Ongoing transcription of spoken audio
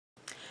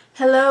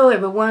Hello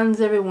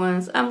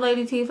everyone's. I'm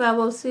Lady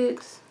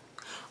T506.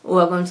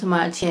 Welcome to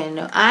my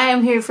channel. I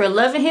am here for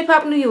Love and Hip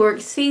Hop New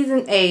York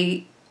Season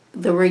 8,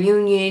 the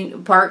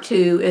reunion Part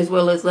 2, as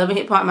well as Love and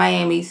Hip Hop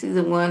Miami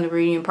Season 1, the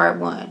reunion Part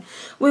 1.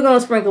 We're going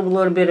to sprinkle a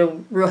little bit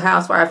of Real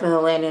Housewives from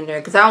Atlanta in there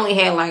because I only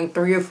had like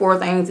 3 or 4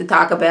 things to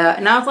talk about.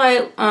 And I was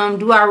like,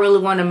 do I really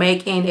want to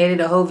make and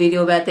edit a whole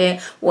video about that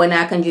when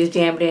I can just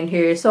jam it in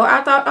here? So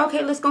I thought,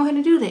 okay, let's go ahead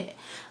and do that.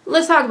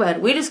 Let's talk about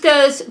it. We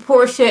discussed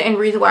Porsha and the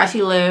reason why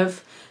she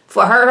left.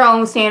 For her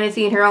own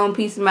sanity and her own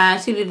peace of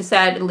mind, she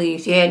decided to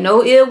leave. She had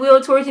no ill will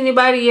towards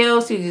anybody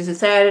else. She just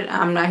decided,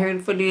 I'm not here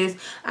for this.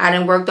 I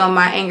done worked on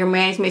my anger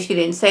management. She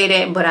didn't say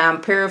that, but I'm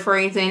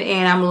paraphrasing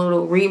and I'm a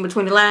little reading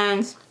between the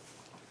lines.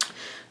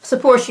 So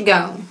Porsha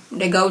gone.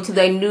 They go to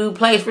their new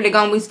place where they're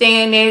going to be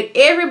staying there.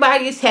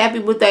 Everybody is happy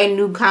with their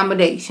new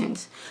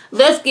accommodations.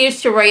 Let's give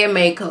Sheree a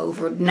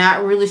makeover.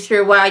 Not really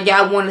sure why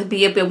y'all want to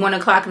be up at 1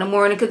 o'clock in the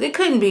morning because it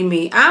couldn't be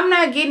me. I'm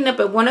not getting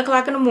up at 1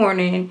 o'clock in the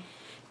morning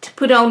to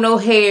put on no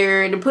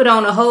hair, to put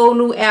on a whole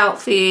new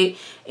outfit,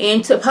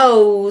 and to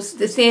pose,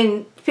 to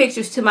send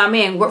pictures to my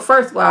man. Well,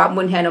 first of all, I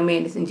wouldn't have no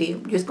man that's in jail.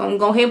 Just gonna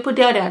go ahead and put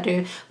that out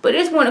there. But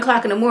it's 1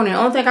 o'clock in the morning. The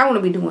only thing I want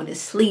to be doing is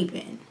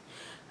sleeping.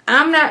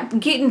 I'm not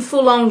getting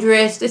full-on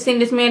dressed to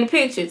send this man the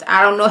pictures.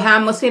 I don't know how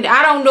I'm going to send it.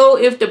 I don't know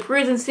if the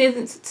prison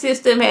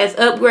system has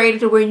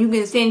upgraded to where you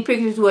can send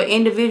pictures to an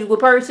individual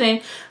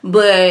person.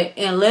 But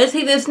unless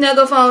he just snug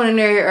a phone in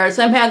there or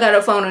somehow got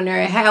a phone in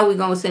there, how are we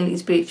going to send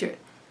these pictures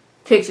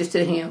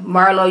to him?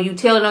 Marlo, you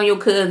telling on your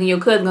cousin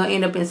gonna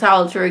end up in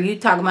solitary. You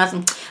talking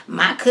about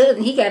my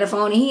cousin, he got a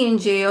phone and he in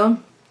jail.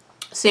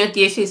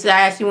 Cynthia, she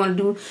decides she want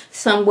to do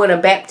somewhat a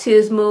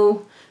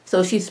baptismal,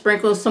 so she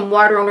sprinkled some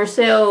water on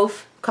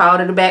herself,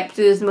 called it a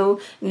baptismal.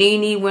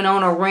 Nene went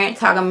on a rant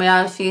talking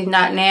about she's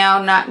not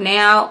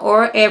now,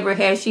 or ever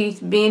has she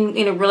been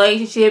in a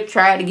relationship,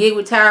 tried to get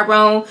with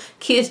Tyrone,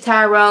 kissed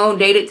Tyrone,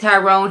 dated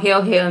Tyrone,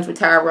 held hands with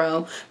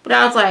Tyrone. But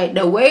I was like,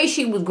 the way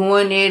she was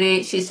going at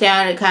it, she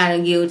sounded kind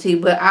of guilty.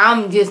 But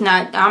I'm just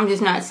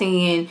not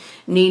seeing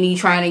Nene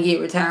trying to get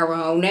with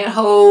Tyrone. That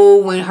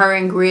whole when her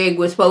and Greg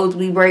was supposed to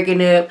be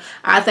breaking up,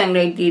 I think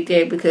they did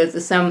that because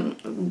of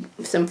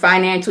some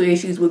financial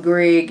issues with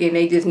Greg, and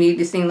they just needed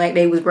to seem like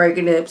they was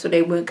breaking up so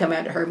they wouldn't come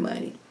after her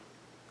money.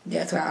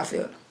 That's how I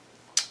feel.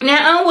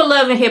 Now, on with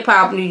Love and Hip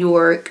Hop New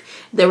York,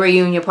 the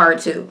reunion Part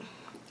 2.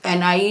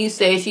 And Naive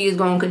says she is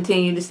going to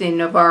continue to send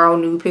Navarro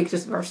new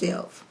pictures of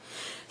herself.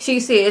 She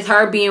says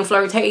her being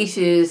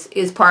flirtatious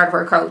is part of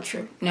her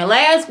culture. Now,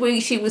 last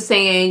week she was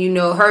saying,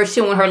 her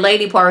showing her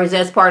lady parts,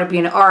 that's part of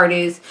being an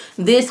artist.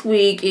 This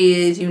week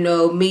is,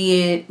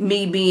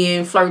 me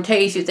being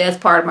flirtatious, that's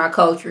part of my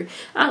culture.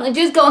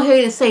 Just go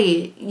ahead and say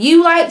it.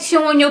 You like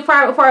showing your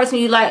private parts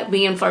and you like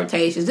being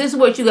flirtatious. This is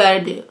what you got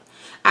to do.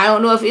 I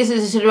don't know if this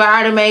is to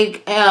try to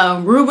make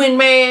Ruben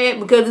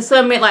mad because of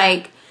something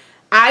like,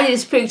 I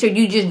just picture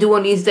you just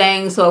doing these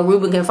things so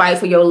Ruben can fight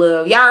for your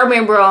love. Y'all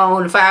remember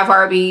on the 5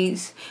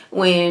 Heartbeats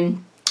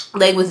when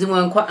they was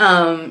doing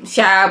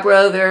Shy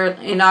Brother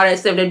and all that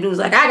stuff. That dude was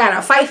like, I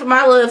gotta fight for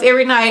my love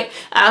every night.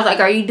 I was like,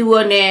 are you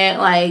doing that?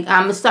 Like,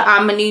 I'm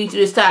gonna need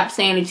you to stop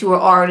saying that you're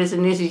an artist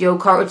and this is your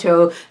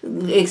culture.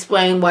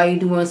 Explain why you're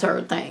doing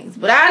certain things.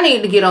 But I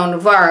need to get on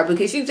Navarro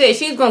because she said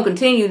she's gonna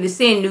continue to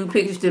send new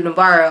pictures to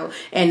Navarro.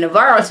 And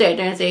Navarro sat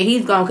there and said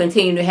he's gonna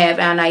continue to have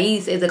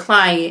Anais as a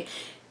client,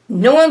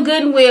 knowing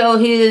good and well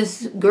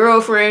his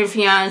girlfriend,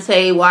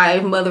 fiance,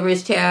 wife, mother,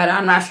 his child,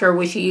 I'm not sure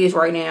what she is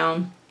right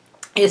now,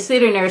 is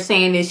sitting there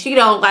saying that she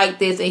don't like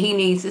this and he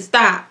needs to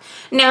stop.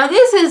 Now,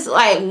 this is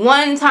like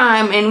one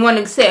time and one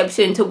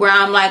exception to where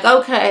I'm like,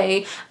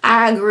 okay,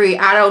 I agree.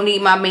 I don't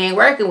need my man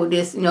working with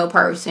this,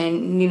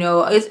 person.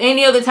 It's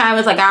any other time.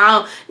 It's like,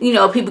 I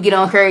don't, people get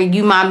on her,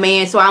 you my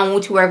man, so I don't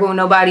want you working with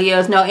nobody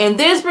else. No, in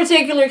this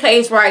particular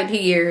case right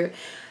here,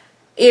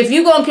 if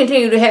you're going to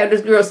continue to have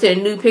this girl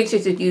send new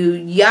pictures of you,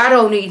 y'all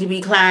don't need to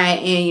be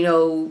client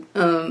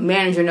and,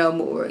 manager no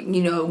more.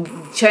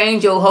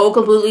 Change your whole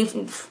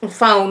completely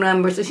phone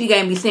number so she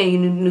can't be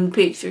sending you new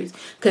pictures.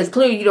 Because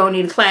clearly you don't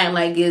need a client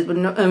like this. But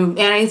and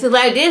it's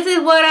like, this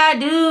is what I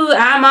do.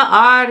 I'm an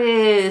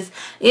artist.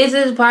 This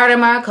is part of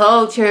my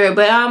culture.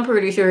 But I'm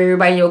pretty sure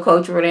everybody in your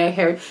culture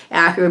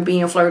out here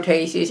being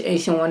flirtatious and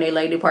showing their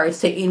lady parts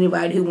to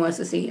anybody who wants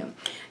to see them.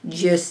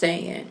 Just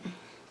saying.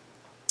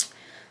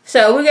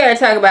 So we got to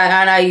talk about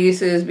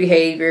Anais's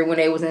behavior when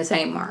they was in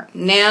St.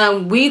 Martin. Now,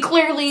 we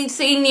clearly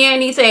see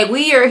Nanny say,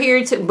 we are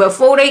here to,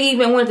 before they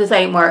even went to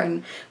St.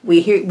 Martin,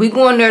 we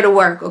going there to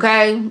work,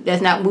 okay?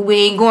 That's not, we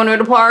ain't going there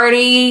to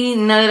party,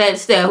 none of that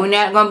stuff. We're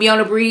not going to be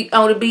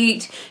on the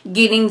beach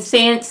getting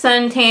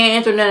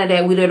suntans or none of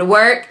that. We there to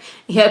work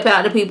help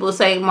out the people of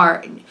St.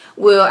 Martin.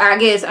 Well, I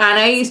guess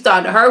Anais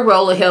started her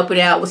role of helping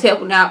out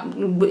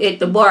at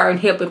the bar and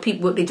helping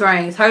people with the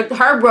drinks.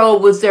 Her role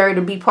was there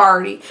to be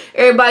party.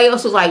 Everybody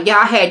else was like,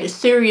 y'all had the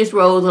serious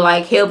role of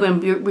like helping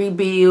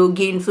rebuild,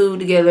 getting food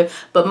together.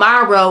 But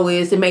my role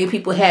is to make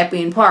people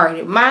happy and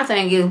party. My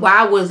thing is,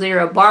 why was there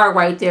a bar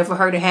right there for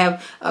her to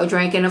have a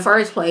drink in the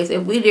first place?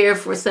 If we there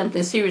for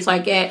something serious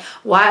like that,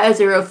 why is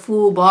there a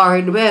full bar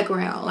in the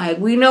background? Like,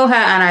 we know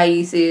how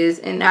Anais is,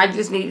 and I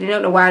just need to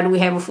know why do we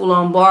have a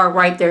full-on bar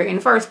right there in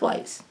the first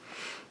place.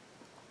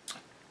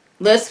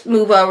 Let's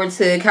move over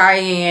to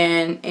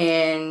Cayenne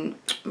and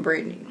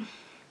Brittany.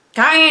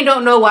 Cayenne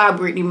don't know why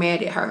Brittany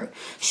mad at her.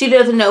 She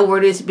doesn't know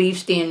where this beef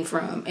stemmed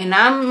from. And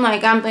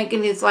I'm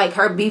thinking it's like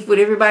her beef with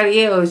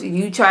everybody else.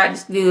 You try to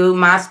steal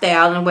my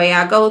style and the way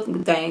I go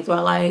through things.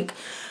 But like,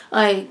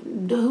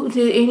 did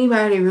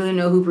anybody really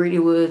know who Brittany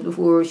was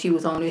before she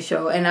was on this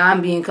show? And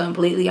I'm being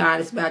completely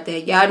honest about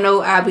that. Y'all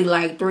know I be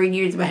like 3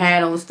 years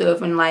behind on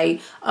stuff and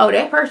like, oh,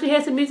 that person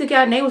had some music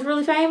out and they was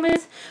really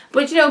famous.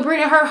 But you know,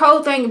 Brittany, her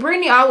whole thing,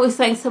 Brittany always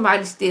thinks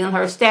somebody's stealing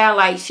her style.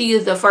 Like, she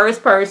is the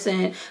first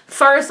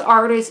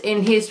artist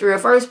in history, or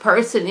first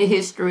person in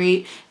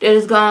history that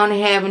has gone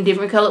and having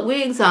different colored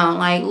wigs on.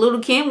 Like, Little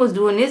Kim was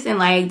doing this in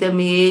like the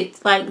mid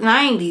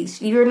 90s.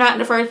 You're not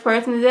the first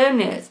person to do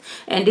this.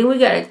 And then we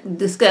gotta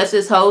discuss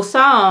this whole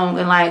song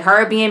and like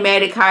her being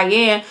mad at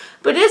Cayenne.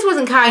 But this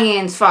wasn't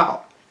Cayenne's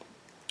fault.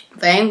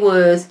 Thing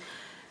was,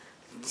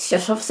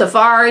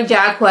 Safaree,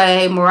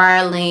 Jacquae,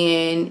 Mariah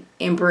Lynn,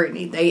 and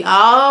Brittany, they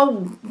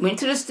all went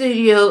to the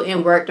studio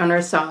and worked on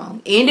their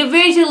song.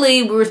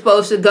 Individually, we were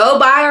supposed to go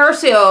by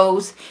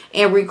ourselves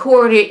and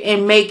record it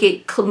and make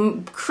it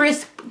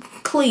crisp,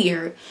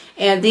 clear,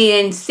 and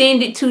then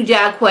send it to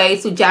Jacquae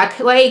so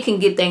Jacquae can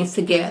get things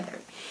together.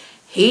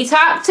 He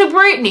talked to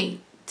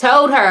Brittany,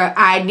 told her,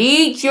 I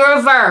need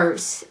your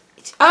verse.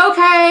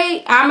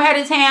 Okay, I'm out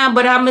of town,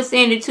 but I'm going to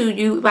send it to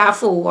you by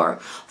 4.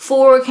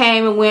 4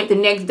 came and went, the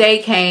next day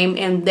came,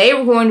 and they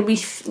were going to be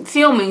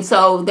filming,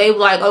 so they were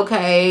like,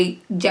 okay,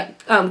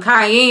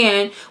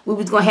 Cayenne, we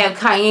was going to have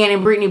Cayenne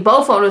and Brittany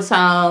both on the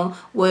song.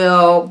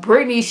 Well,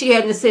 Brittany, she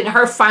hadn't sent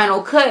her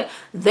final cut,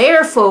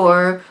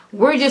 therefore,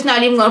 we're just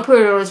not even going to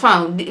put it on his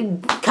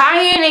phone.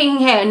 Cayenne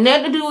ain't had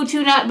nothing to do with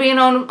you not being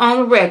on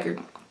the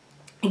record.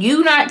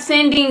 You not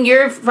sending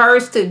your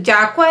verse to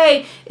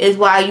Jacquae is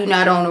why you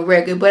not on the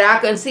record. But I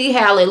can see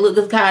how it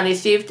looks kind of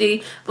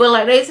shifty. But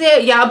like they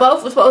said, y'all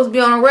both were supposed to be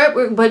on the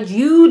record, but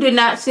you did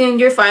not send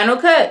your final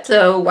cut.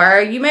 So why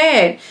are you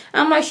mad?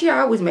 I'm like, she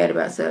always mad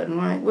about something.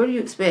 Like, what do you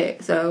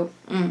expect? So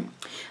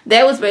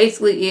that was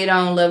basically it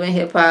on Love and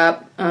Hip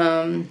Hop.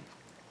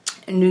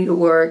 New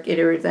York and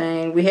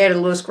everything. We had a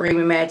little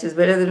screaming matches,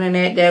 but other than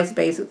that, that's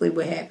basically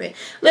what happened.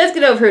 Let's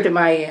get over here to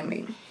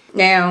Miami.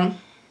 Now,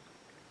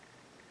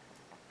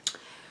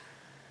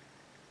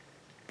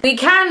 we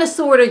kind of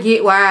sort of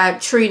get why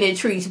Trina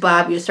treats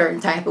Bobby a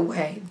certain type of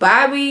way.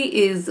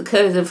 Bobby is a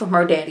cousin from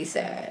her daddy's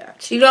side.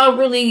 She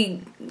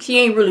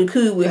ain't really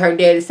cool with her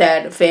daddy's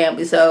side of the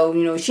family. So,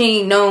 you know, she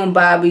ain't known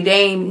Bobby.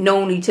 They ain't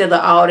known each other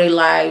all their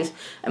lives.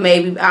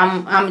 Maybe,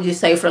 I'm going to just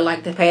say for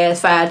like the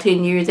past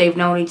 5-10 years they've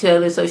known each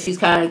other. So she's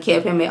kind of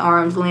kept him at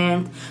arm's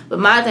length. But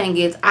my thing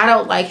is, I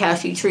don't like how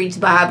she treats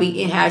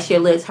Bobby and how she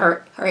lets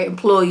her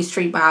employees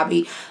treat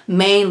Bobby.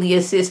 Mainly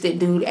assistant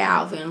dude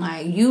Alvin.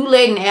 Like, you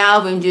letting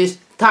Alvin just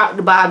talk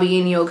to Bobby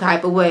any old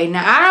type of way.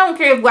 Now, I don't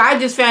care if I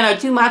just found out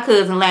to my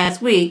cousin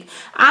last week.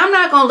 I'm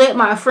not going to let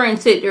my friend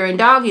sit there and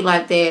doggy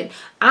like that.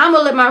 I'm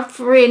going to let my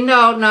friend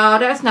know, no,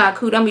 that's not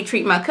cool. Don't be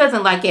treating my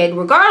cousin like that.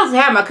 Regardless of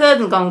how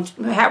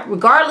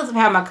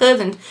my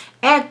cousin's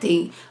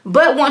acting.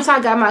 But once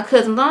I got my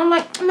cousin, I'm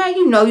like, man,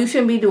 you know you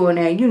shouldn't be doing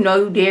that. You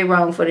know you dead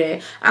wrong for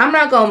that. I'm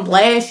not going to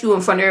blast you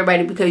in front of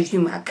everybody because you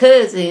my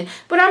cousin.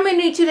 But I'm going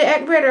to need you to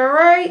act better,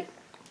 alright?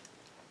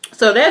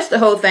 So that's the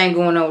whole thing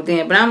going on with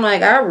them. But I'm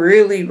like, I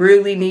really,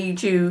 really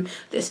need you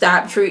to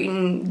stop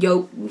treating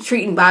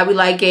Bobby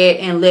like that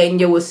and letting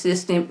your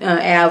assistant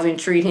Alvin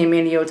treat him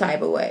in your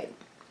type of way.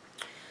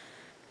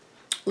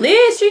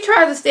 Liz, she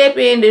tries to step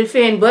in to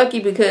defend Bucky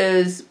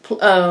because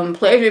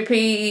Pleasure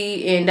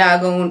P and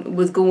Doggone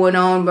was going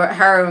on about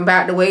her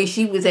about the way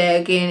she was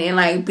acting. And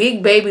like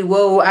Big Baby,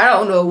 whoa, I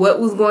don't know what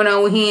was going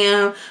on with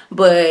him,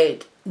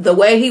 but the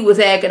way he was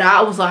acting,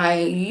 I was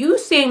like, you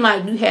seem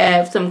like you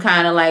have some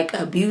kind of like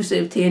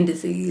abusive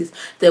tendencies.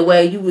 The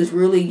way you was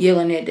really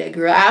yelling at that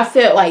girl. I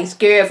felt like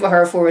scared for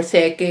her for a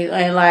second.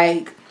 And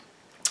like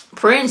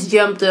Prince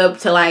jumped up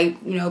to like,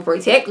 you know,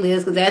 protect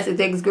Liz because that's his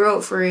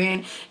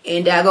ex-girlfriend.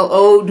 And I go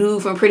old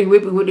dude from Pretty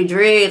Whippy with the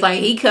dreads, like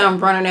he come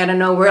running out of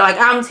nowhere. Like,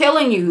 I'm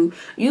telling you,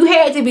 you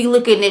had to be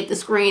looking at the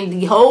screen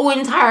the whole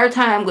entire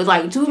time because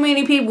like too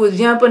many people was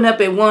jumping up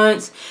at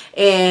once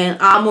and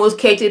almost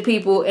catching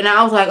people. And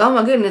I was like, oh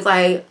my goodness,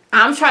 like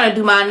I'm trying to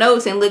do my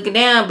notes and looking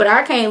down, but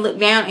I can't look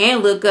down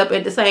and look up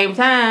at the same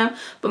time.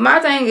 But my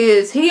thing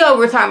is, he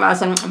over talking about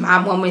something,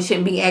 my woman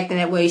shouldn't be acting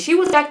that way. She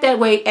was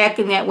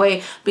acting that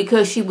way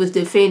because she was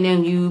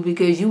defending you,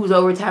 because you was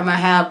over talking about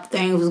how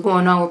things was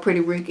going on with Pretty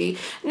Ricky.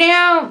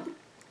 Now,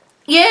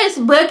 Yes,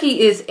 Bucky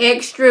is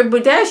extra,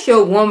 but that's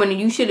your woman, and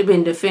you should have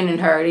been defending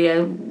her.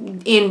 Yeah,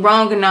 in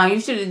wrong and all,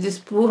 you should have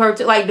just pulled her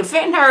to like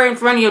defend her in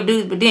front of your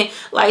dudes. But then,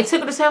 like,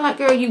 took her to say, like,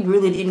 girl, you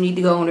really didn't need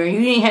to go on there. You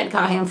didn't have to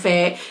call him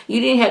fat. You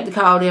didn't have to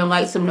call them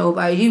like some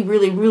nobody. You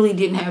really, really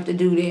didn't have to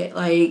do that.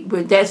 Like,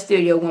 but that's still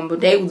your woman.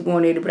 But they was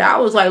going at it. But I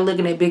was like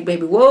looking at Big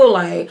Baby Whoa,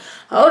 like,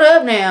 hold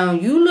up now,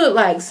 you look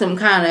like some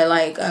kind of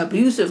like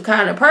abusive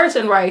kind of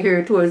person right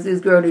here towards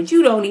this girl that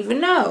you don't even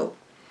know.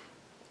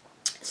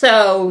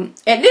 So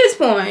at this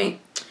point,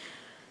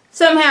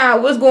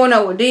 somehow what's going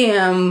on with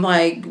them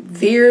like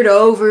veered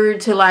over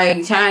to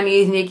like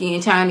Chinese Nikki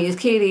and Chinese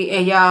Kitty.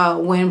 And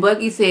y'all, when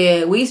Bucky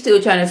said we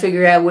still trying to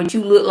figure out what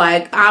you look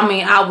like, I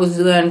mean, I was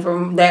done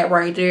from that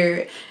right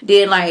there.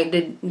 Then like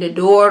the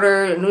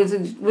daughter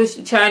was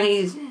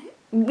Chinese.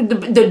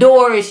 The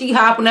door is she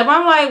hopping up.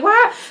 I'm like,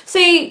 why?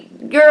 See,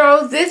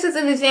 girls, this is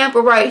an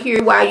example right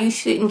here why you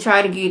shouldn't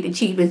try to get the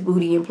cheapest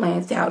booty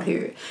implants out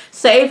here.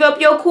 Save up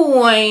your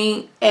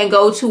coin and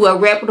go to a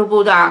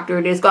reputable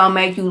doctor that's gonna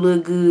make you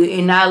look good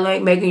and not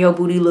like making your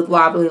booty look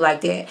wobbly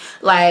like that.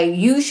 Like,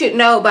 you should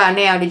know by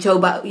now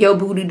that your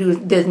booty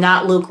does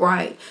not look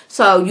right.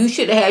 So you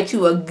should have had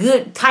you a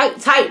good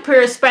tight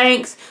pair of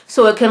Spanx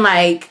so it can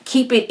like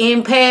keep it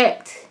in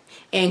packed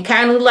and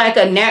kind of look like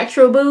a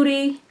natural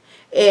booty.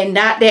 And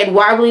not that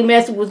wobbly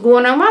mess was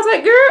going on. I was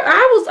like, girl,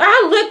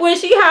 I looked when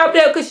she hopped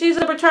up because she's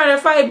up trying to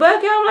fight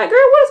Bucky. I'm like, girl,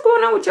 what's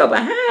going on with your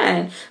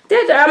behind?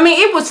 I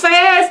mean, it was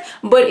fast,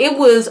 but it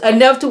was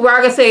enough to where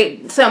I could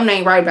say something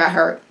ain't right about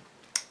her.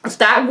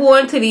 Stop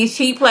going to these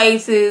cheap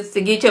places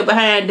to get your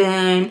behind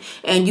done,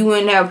 and you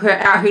wouldn't have her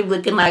out here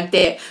looking like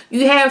that.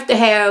 You have to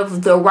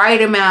have the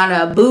right amount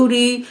of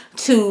booty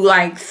to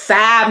like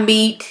thigh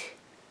meat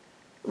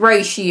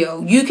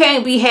ratio. You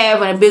can't be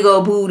having a big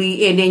old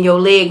booty and then your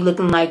leg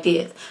looking like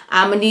this.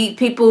 I'm gonna need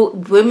people,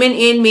 women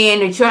and men,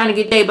 that are trying to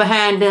get their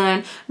behind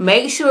done.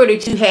 Make sure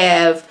that you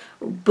have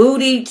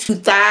booty to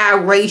thigh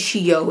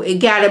ratio. It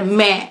gotta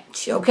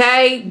match,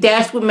 okay?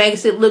 That's what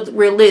makes it look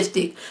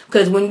realistic.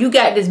 Because when you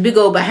got this big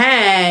old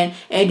behind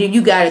and then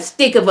you got a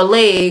stick of a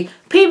leg,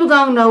 people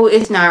gonna know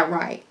it's not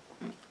right.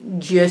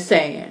 Just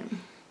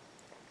saying.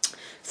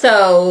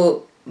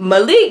 So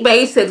Malik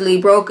basically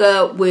broke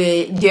up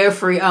with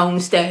Jeffrey on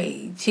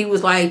stage. He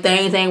was like,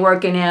 things ain't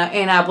working out.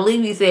 And I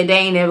believe he said they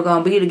ain't never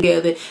gonna be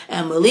together.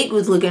 And Malik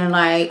was looking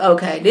like,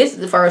 okay, this is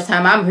the first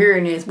time I'm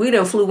hearing this. We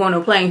done flew on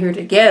a plane here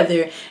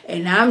together.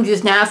 And I'm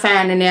just now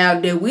finding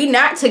out that we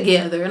not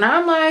together. And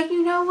I'm like,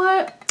 you know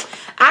what?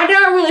 I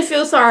don't really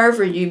feel sorry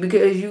for you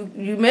because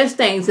you messed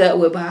things up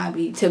with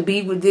Bobby to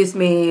be with this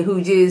man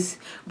who just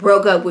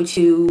broke up with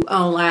you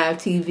on live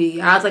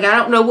TV. I was like, I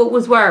don't know what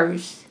was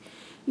worse.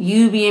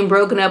 You being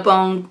broken up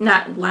on,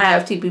 not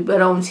live TV,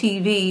 but on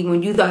TV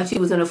when you thought she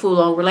was in a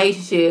full-on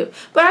relationship.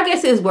 But I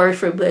guess it's worse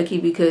for Bucky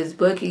because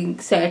Bucky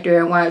sat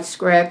there and watched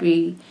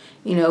Scrappy,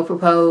 you know,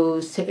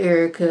 propose to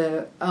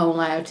Erica on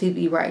live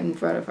TV right in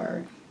front of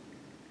her.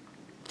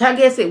 I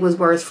guess it was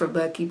worse for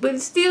Bucky. But it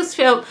still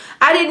felt,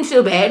 I didn't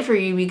feel bad for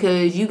you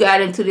because you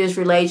got into this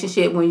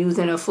relationship when you was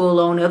in a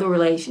full-on other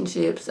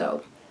relationship,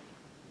 So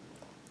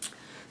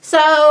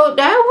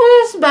that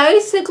was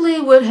basically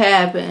what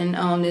happened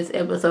on this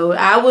episode.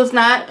 I was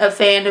not a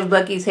fan of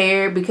Bucky's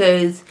hair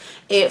because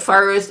at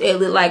first it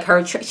looked like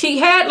she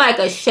had like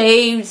a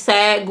shaved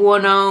side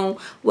going on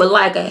with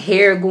like a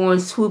hair going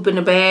swoop in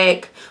the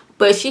back.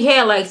 But she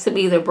had like some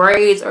either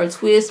braids or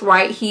twists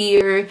right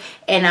here.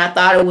 And I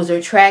thought it was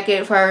a track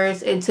at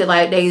first until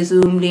like they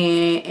zoomed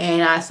in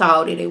and I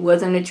saw that it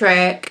wasn't a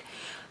track.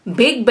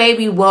 Big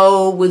Baby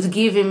Whoa was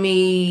giving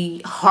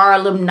me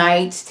Harlem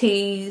Nights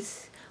tease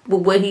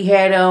with what he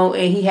had on,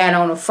 and he had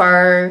on a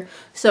fur.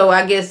 So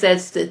I guess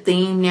that's the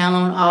theme now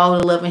on all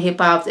the Love and Hip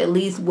Hops. At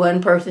least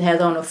one person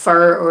has on a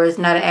fur, or it's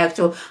not an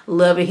actual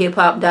Love and Hip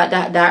Hop ...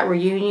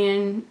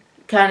 reunion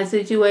kind of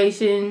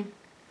situation.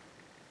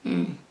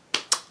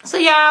 So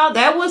y'all,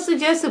 that was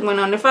suggested one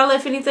on. If I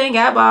left anything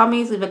out, by all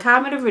means leave a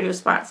comment or video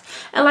response.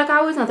 And like I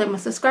always want to thank my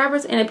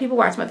subscribers and the people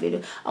watch my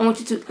video. I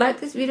want you to like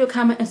this video,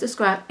 comment, and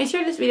subscribe, and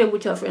share this video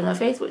with your friends on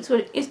Facebook,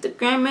 Twitter,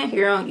 Instagram, and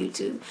here on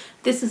YouTube.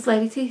 This is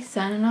Lady T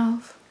signing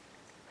off.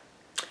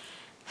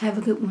 Have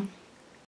a good one.